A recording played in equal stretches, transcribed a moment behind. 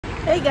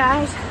Hey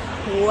guys,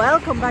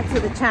 welcome back to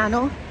the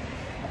channel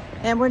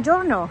and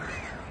buongiorno.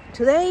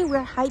 Today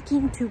we're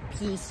hiking to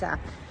Pisa.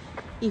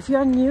 If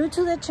you're new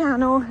to the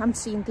channel, I'm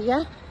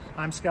Cynthia.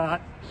 I'm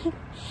Scott.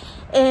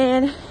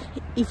 And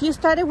if you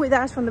started with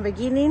us from the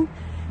beginning,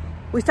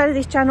 we started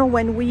this channel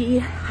when we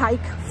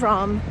hike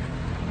from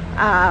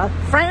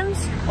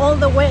France all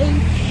the way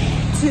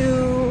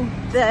to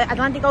the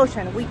Atlantic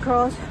Ocean. We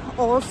crossed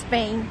all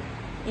Spain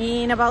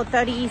in about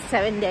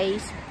 37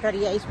 days,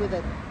 38 with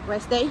a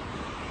rest day.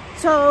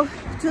 So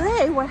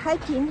today we're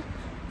hiking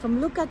from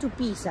Lucca to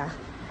Pisa.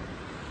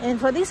 And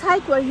for this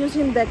hike we're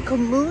using the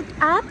Komoot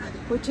app,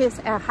 which is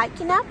a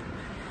hiking app.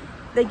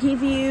 They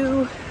give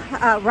you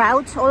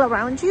routes all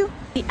around you.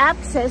 The app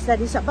says that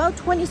it's about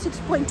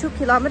 26.2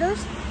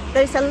 kilometers.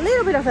 There's a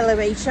little bit of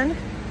elevation.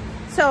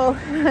 So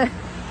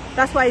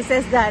that's why it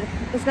says that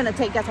it's gonna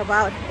take us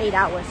about 8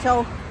 hours.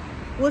 So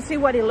we'll see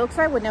what it looks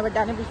like. We've never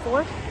done it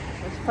before.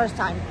 It's the first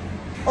time.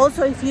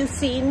 Also, if you've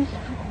seen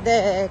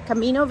the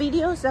Camino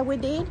videos that we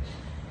did,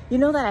 you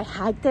know that I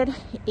hiked it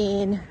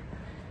in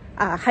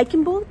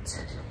hiking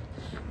boots.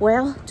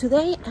 Well,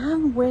 today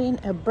I'm wearing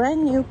a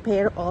brand new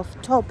pair of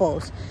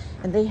topos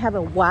and they have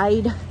a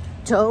wide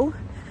toe.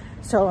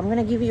 So I'm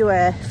gonna give you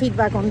a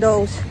feedback on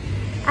those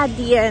at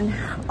the end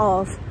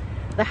of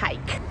the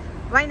hike.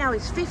 Right now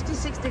it's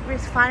 56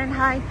 degrees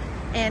Fahrenheit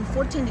and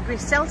 14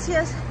 degrees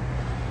Celsius.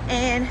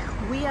 And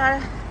we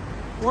are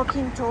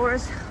walking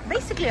towards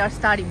basically our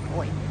starting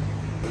point.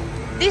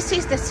 This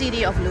is the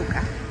city of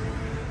Lucca.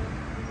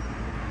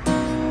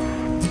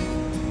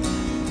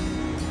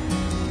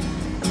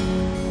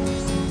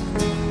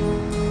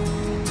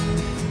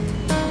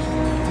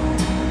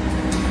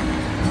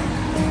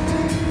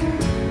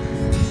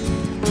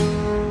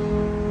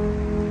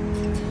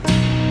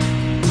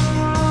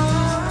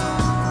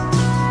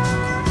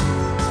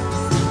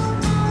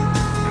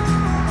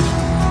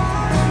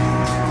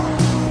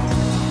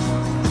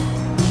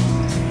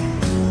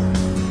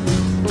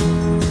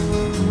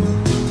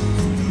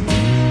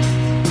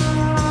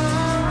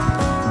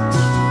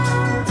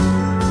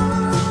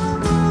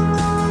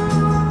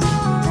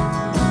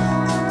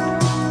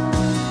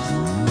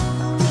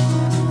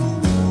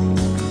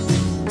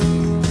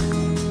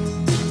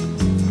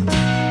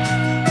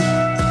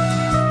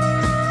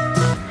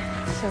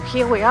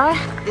 Here we are.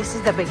 This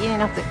is the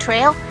beginning of the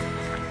trail,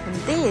 and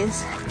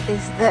this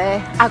is the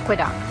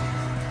aqueduct.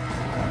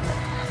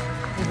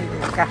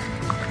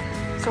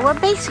 So we're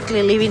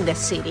basically leaving the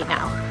city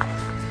now.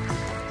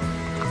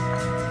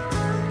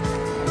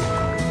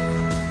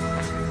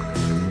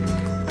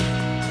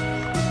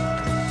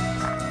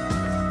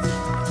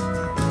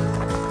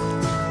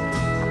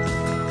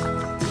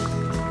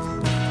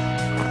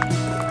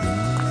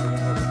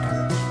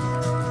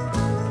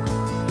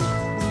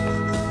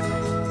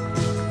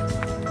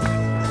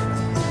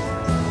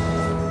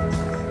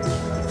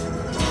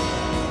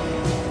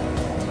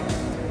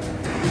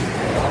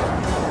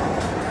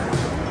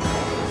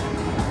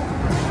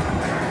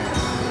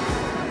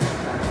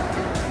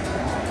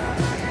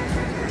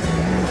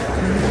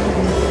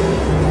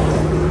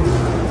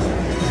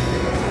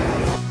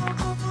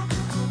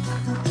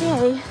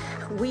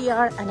 We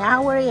are an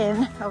hour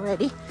in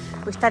already.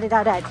 We started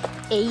out at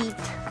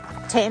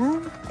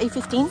 8:10,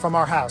 8:15. From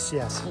our house,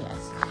 yes. Yes.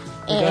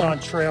 We got on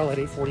trail at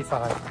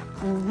 8:45.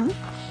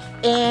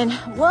 And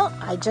well,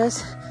 I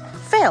just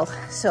fell.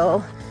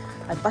 So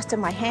I busted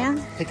my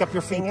hand. Pick up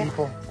your feet,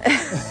 people.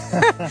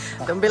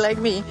 Don't be like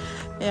me.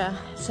 Yeah,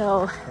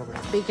 so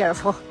be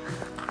careful.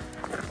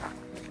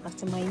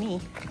 Busted my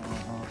knee.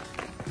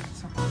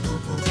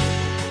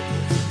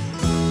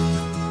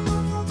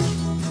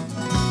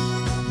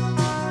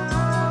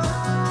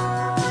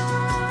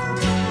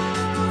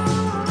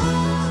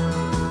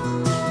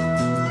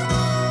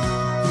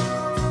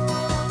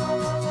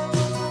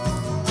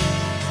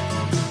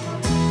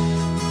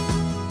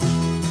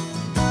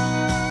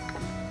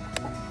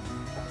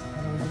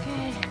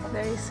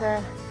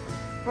 A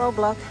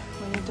roadblock.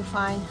 We need to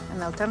find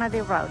an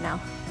alternative route now.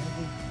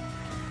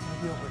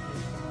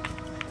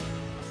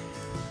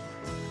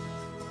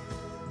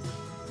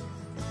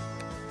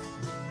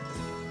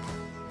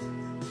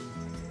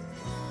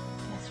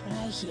 That's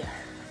right here.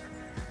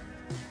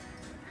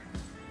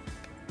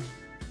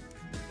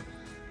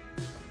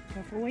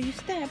 Careful where you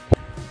step.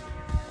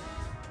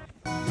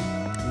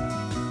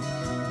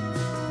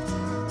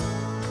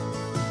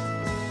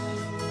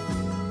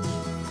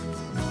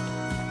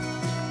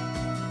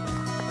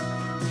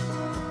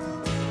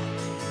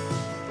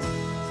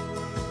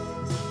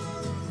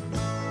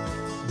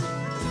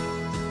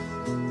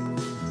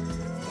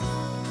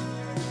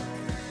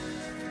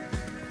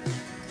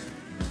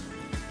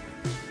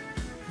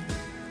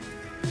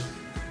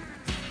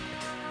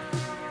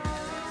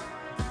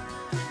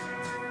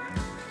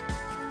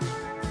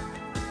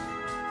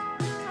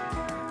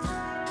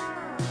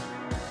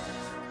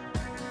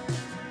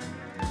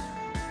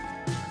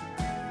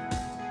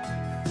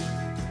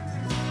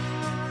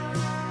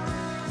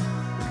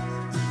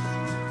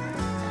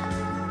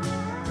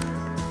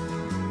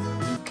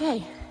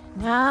 Okay,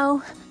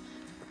 now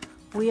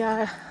we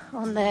are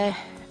on the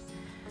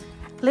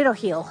little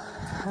hill.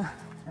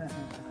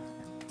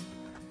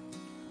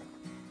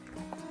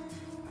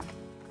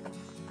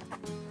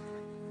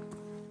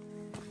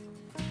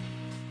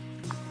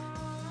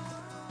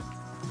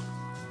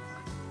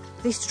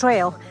 This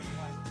trail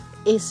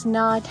is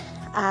not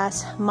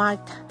as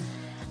marked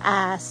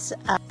as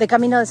the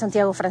Camino de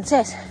Santiago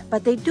Francés,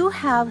 but they do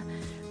have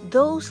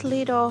those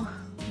little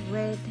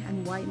red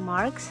and white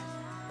marks.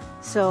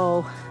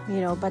 So, you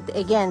know, but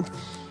again,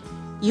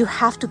 you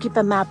have to keep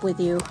a map with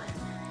you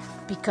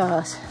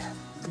because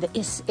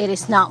it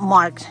is not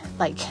marked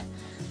like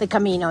the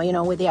Camino, you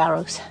know, with the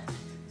arrows.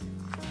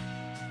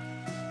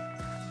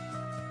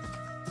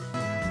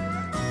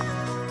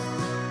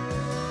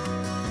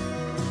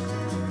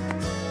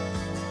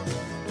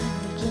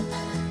 And we keep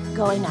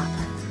going up.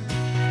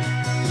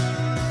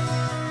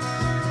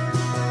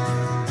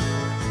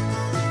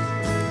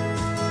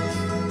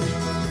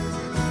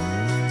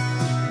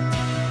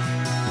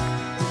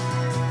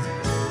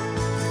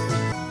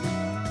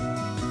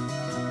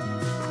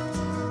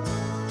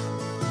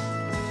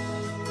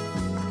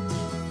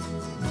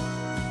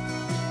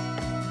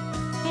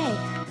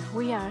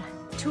 We are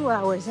 2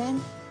 hours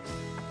in,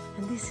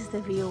 and this is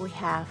the view we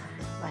have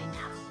right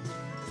now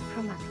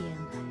from up here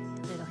in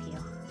the little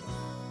hill.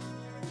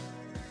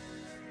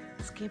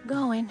 Let's keep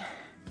going.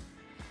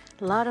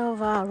 A lot of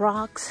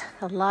rocks,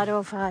 a lot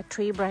of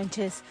tree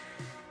branches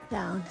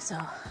down. So,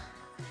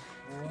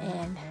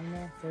 and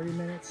 30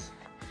 minutes.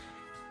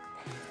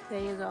 There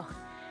you go.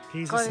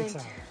 Pisa, 6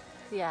 hours.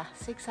 Yeah,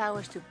 6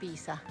 hours to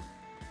Pisa.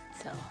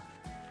 So,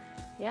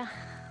 yeah,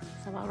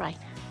 it's about right.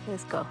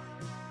 Let's go.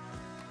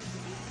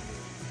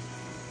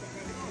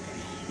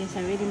 Guess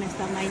I really messed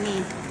up my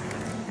knee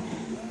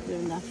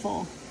during that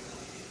fall.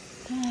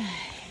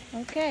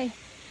 Okay,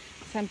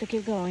 time to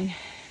keep going.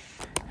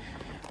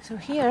 So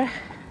here,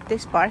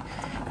 this part,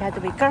 you have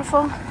to be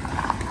careful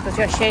because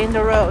you're sharing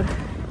the road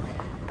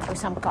with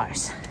some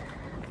cars.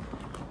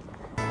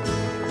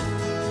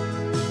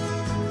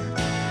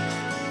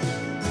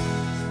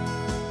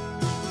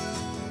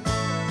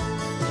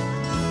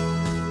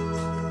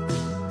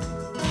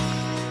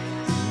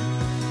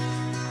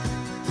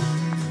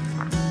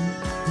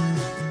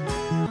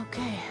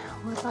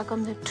 Back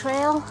on the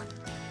trail,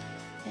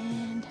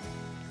 and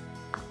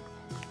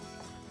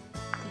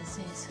this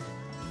is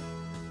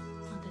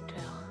on the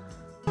trail.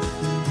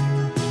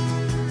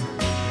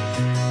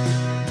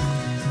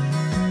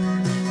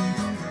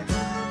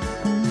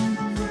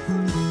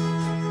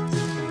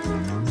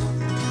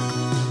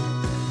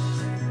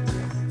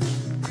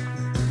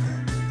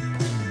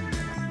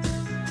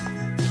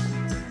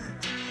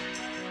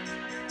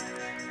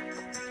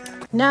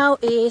 Now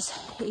is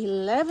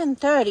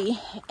 11:30,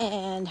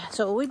 and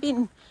so we've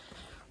been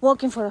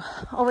walking for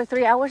over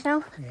 3 hours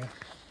now. Yeah.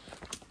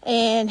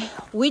 And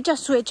we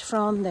just switched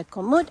from the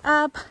Komoot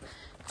app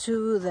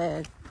to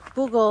the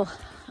Google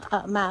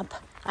map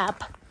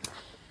app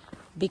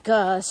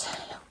because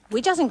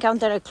we just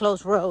encountered a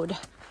closed road,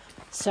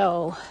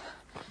 so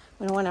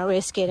we don't want to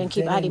risk it and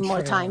keep adding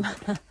more time.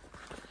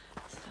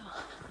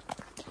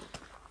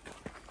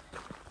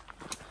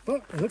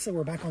 Well, it looks like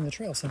we're back on the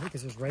trail, Cindy,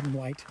 because there's red and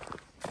white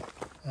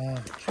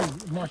tree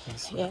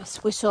markings.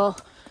 Yes, we saw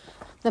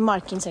the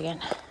markings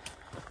again.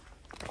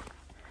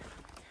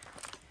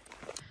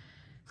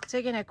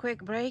 Taking a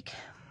quick break.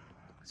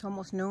 It's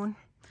almost noon.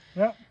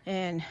 Yep.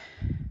 And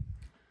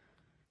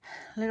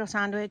a little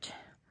sandwich,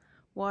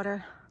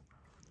 water.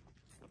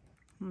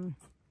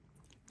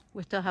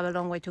 We still have a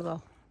long way to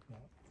go.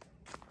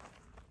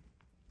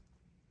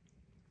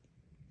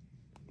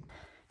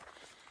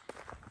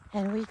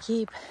 And we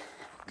keep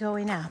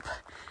going up.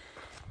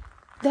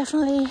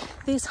 Definitely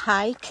this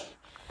hike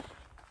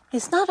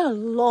is not a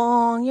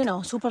long, you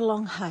know, super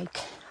long hike,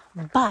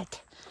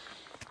 but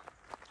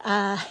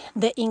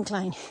the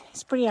incline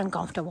is pretty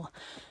uncomfortable.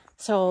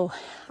 So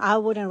I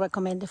wouldn't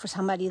recommend it for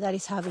somebody that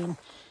is having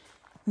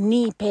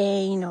knee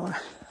pain or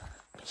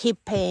hip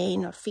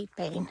pain or feet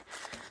pain.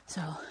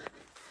 So,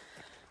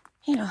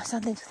 you know,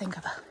 something to think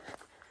about.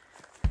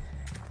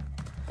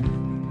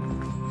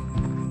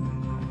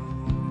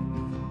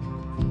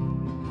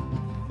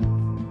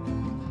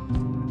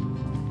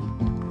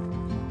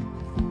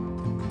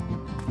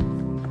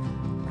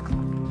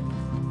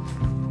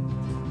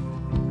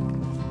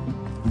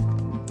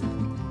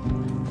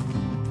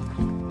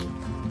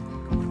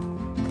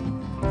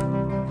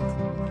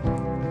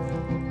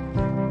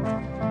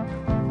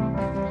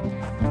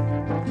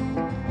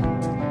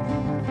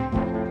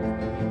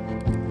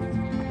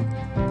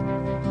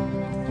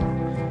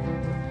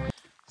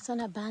 It's an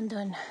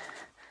abandoned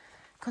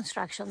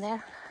construction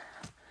there.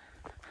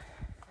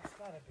 It's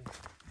gotta be.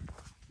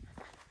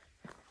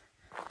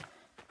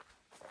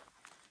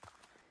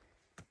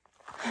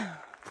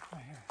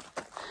 Right here.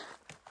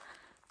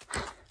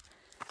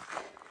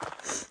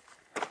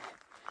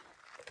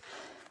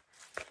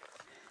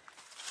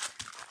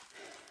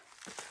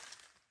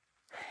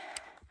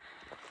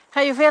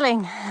 How you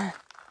feeling?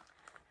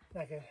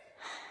 Not good.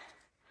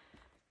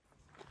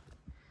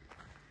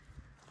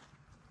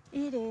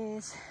 It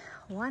is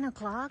 1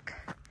 o'clock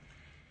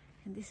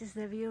And this is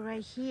the view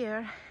right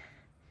here.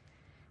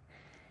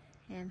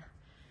 And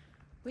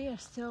we are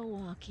still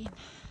walking.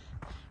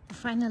 We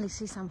finally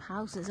see some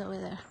houses over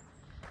there,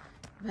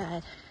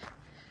 but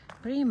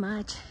pretty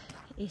much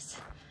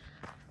it's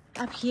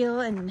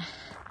uphill and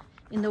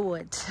in the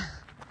woods.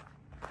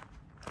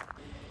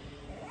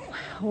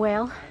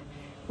 Well,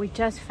 we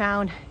just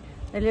found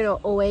a little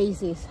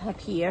oasis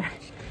up here.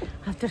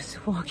 After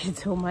walking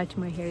so much,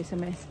 my hair is a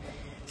mess.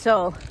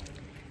 So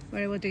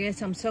we're able to get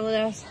some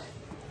sodas,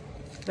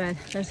 but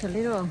there's a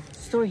little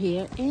store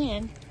here,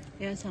 and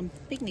there are some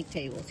picnic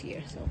tables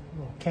here. So a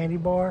little candy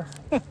bar.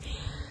 So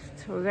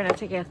we're gonna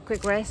take a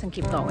quick rest and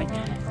keep going.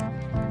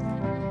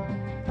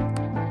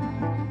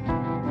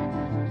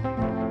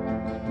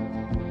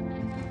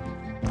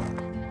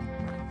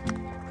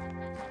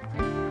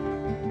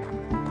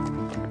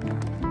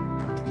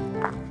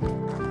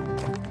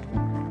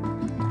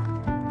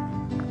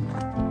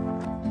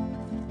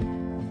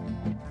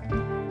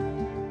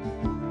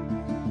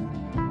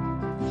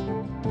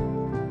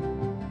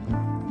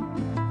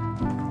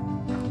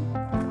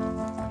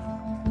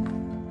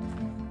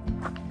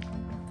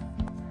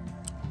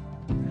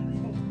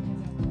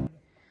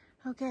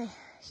 Okay,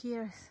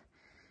 here's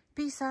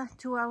Pisa,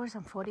 2 hours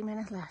and 40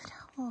 minutes left.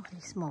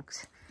 Holy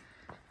smokes.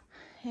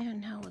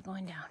 And now we're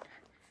going down.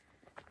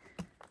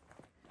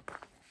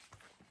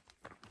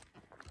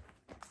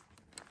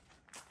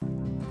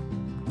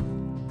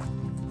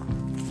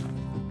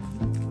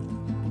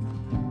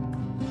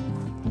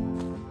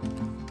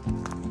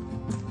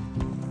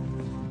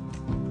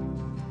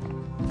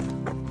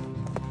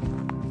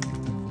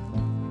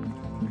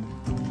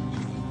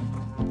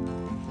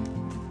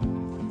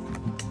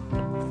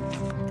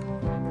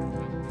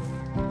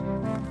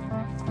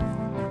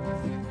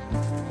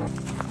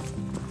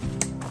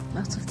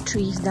 Lots of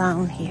trees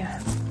down here.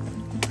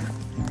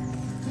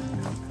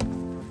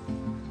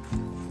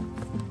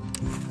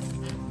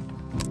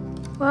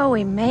 Well,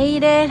 we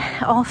made it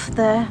off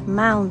the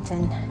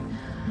mountain.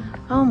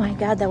 Oh my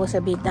God, that was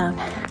a beat down.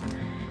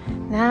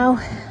 Now,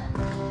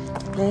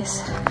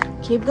 let's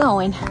keep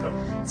going.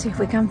 See if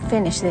we can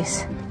finish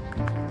this.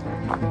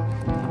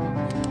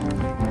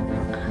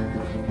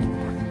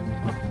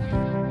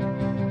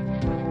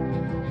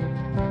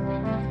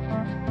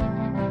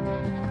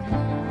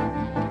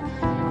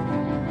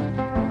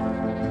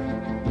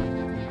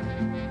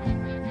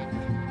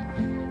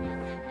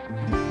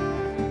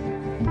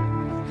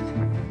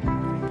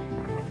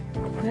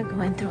 We're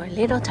going through a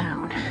little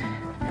town.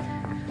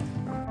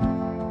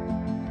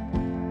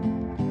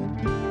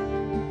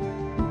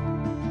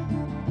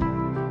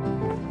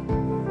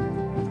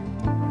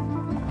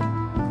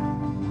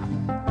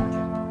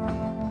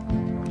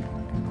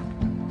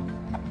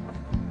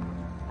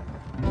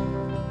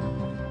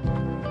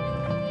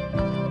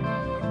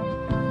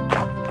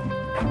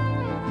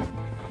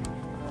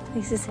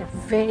 This is a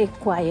very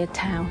quiet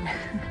town.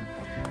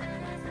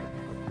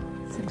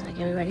 Seems like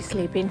everybody's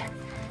sleeping.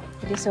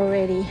 It is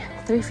already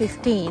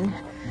 3:15.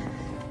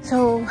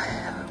 So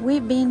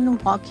we've been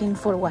walking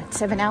for what,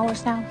 7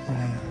 hours now?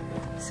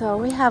 So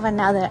we have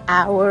another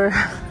hour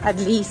at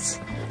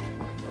least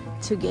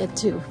to get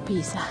to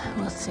Pisa.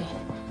 We'll see.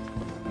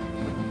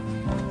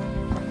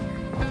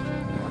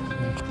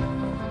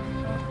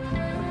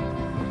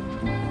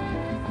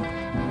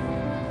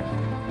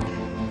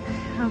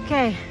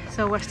 Okay,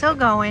 so we're still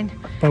going.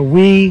 But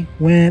we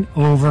went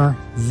over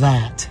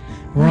that.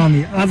 We're on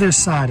the other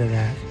side of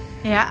that.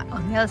 Yeah,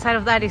 on the other side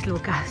of that is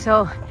LUCCA.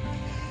 So,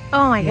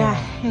 oh my God,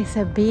 it's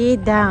a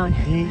beat down.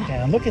 Beat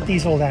down. Look at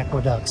these old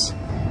aqueducts.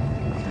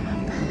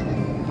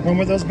 When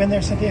were those been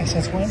there, Cynthia?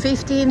 Since when?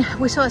 15.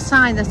 We saw a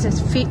sign that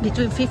says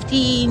between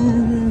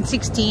 15,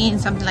 16,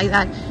 something like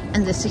that,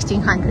 and the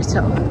 1600s.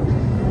 So,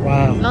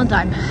 wow, long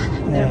time.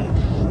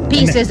 Yeah.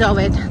 Pieces of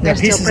it. Yeah,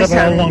 pieces of it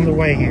all along the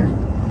way here.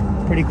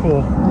 Pretty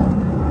cool.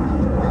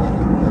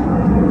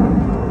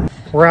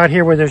 We're out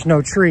here where there's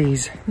no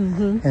trees,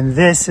 and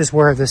this is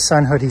where the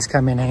sun hoodies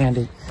come in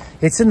handy.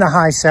 It's in the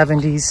high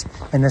 70s,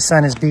 and the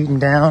sun is beating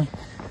down,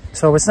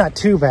 so it's not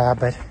too bad,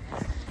 but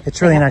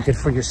it's really not good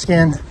for your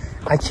skin.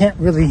 I can't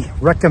really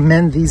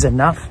recommend these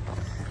enough.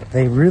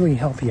 They really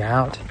help you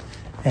out,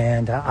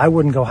 and I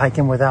wouldn't go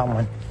hiking without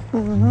one.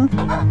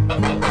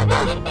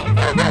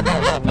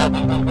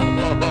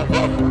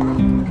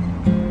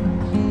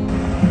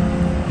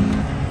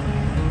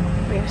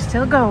 We're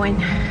still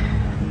going.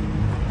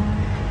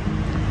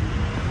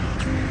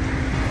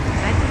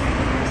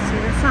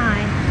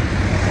 Sign.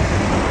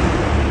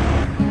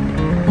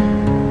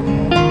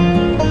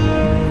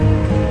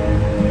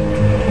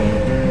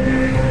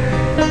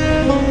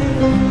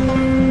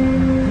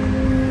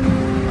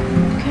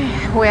 Okay,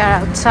 we are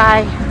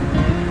outside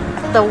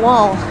the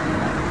wall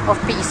of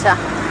Pisa.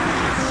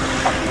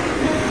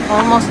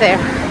 Almost there.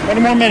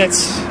 20 more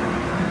minutes.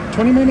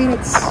 20 more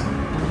minutes.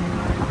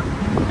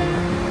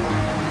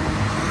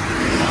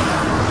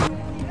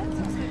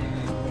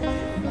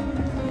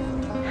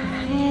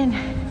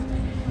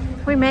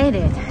 We made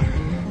it.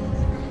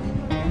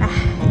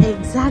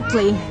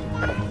 Exactly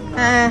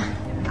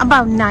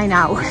about 9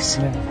 hours.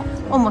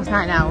 Almost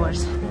 9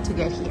 hours to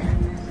get here.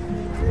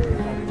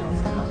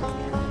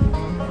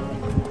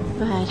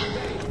 but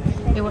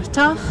it was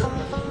tough.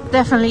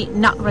 Definitely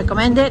not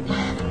recommended.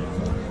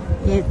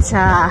 It's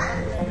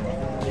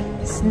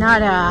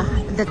not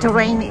the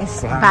terrain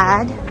is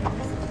bad.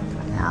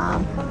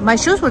 My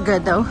shoes were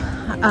good though.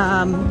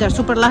 They're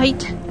super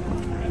light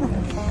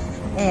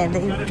and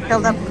they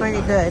held up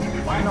pretty good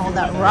on all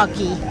that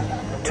rocky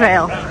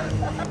trail.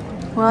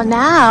 Well,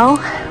 now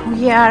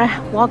we are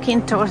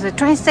walking towards the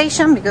train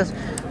station because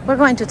we're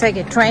going to take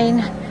a train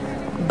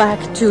back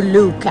to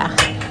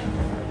LUCCA.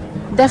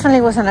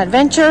 Definitely was an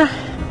adventure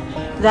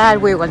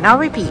that we will not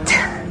repeat.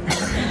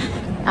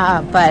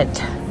 But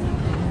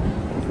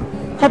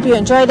hope you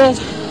enjoyed it,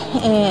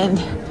 and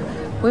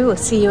we will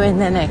see you in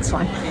the next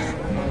one.